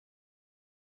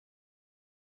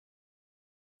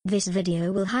This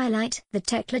video will highlight the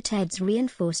TED's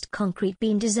reinforced concrete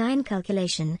beam design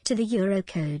calculation to the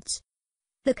Eurocodes.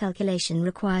 The calculation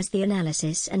requires the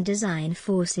analysis and design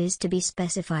forces to be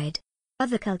specified.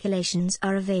 Other calculations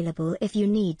are available if you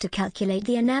need to calculate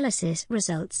the analysis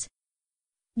results.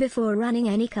 Before running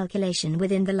any calculation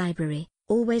within the library,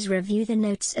 always review the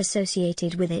notes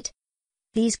associated with it.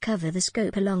 These cover the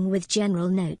scope along with general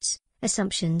notes,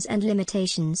 assumptions and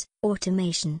limitations,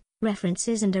 automation,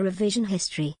 references and a revision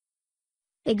history.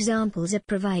 Examples are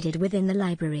provided within the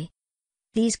library.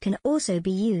 These can also be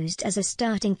used as a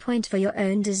starting point for your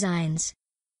own designs.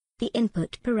 The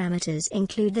input parameters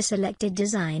include the selected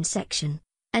design section,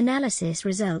 analysis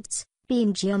results,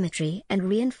 beam geometry and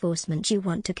reinforcement you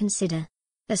want to consider.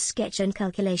 A sketch and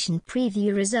calculation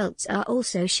preview results are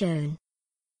also shown.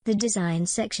 The design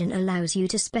section allows you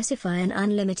to specify an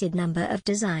unlimited number of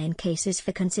design cases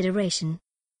for consideration.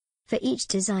 For each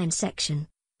design section,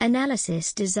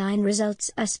 analysis design results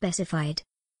are specified.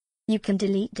 You can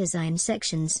delete design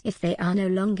sections if they are no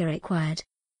longer required.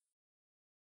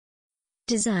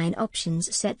 Design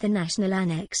options set the national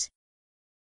annex.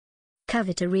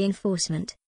 Cover to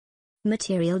reinforcement.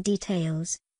 Material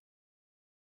details.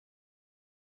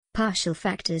 Partial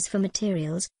factors for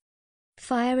materials.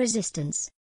 Fire resistance.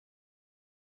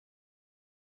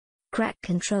 Crack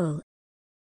control.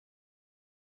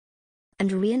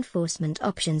 And reinforcement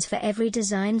options for every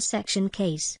design section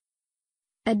case.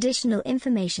 Additional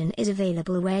information is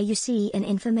available where you see an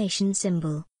information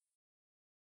symbol.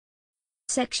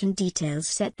 Section details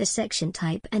set the section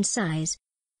type and size.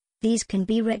 These can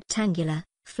be rectangular,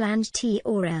 flanged T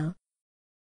or L.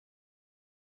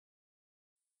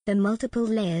 The multiple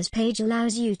layers page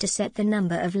allows you to set the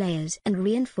number of layers and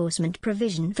reinforcement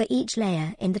provision for each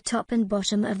layer in the top and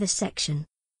bottom of the section.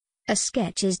 A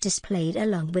sketch is displayed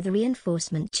along with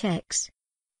reinforcement checks.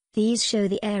 These show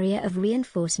the area of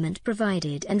reinforcement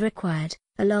provided and required,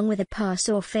 along with a pass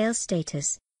or fail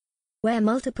status. Where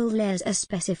multiple layers are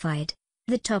specified,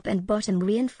 the top and bottom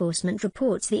reinforcement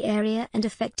reports the area and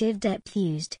effective depth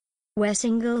used. Where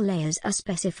single layers are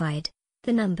specified,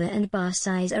 the number and bar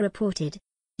size are reported.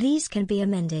 These can be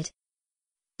amended.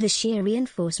 The shear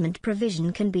reinforcement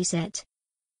provision can be set.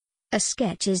 A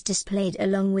sketch is displayed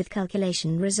along with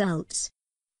calculation results.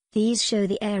 These show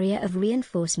the area of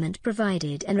reinforcement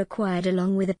provided and required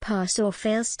along with a pass or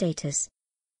fail status.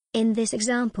 In this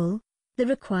example, the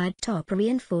required top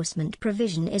reinforcement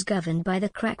provision is governed by the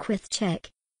crack width check.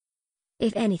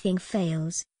 If anything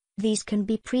fails, these can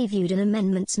be previewed and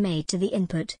amendments made to the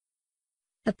input.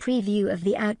 A preview of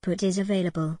the output is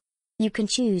available. You can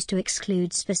choose to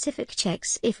exclude specific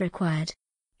checks if required.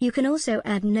 You can also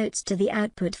add notes to the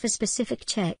output for specific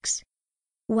checks.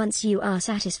 Once you are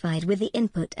satisfied with the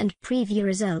input and preview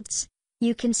results,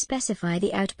 you can specify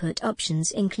the output options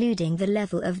including the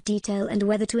level of detail and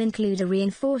whether to include a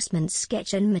reinforcement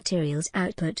sketch and materials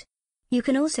output. You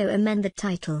can also amend the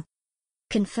title.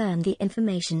 Confirm the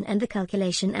information and the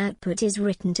calculation output is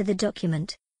written to the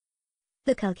document.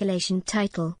 The calculation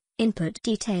title, input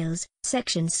details,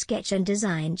 section sketch and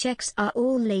design checks are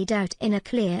all laid out in a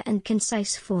clear and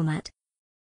concise format.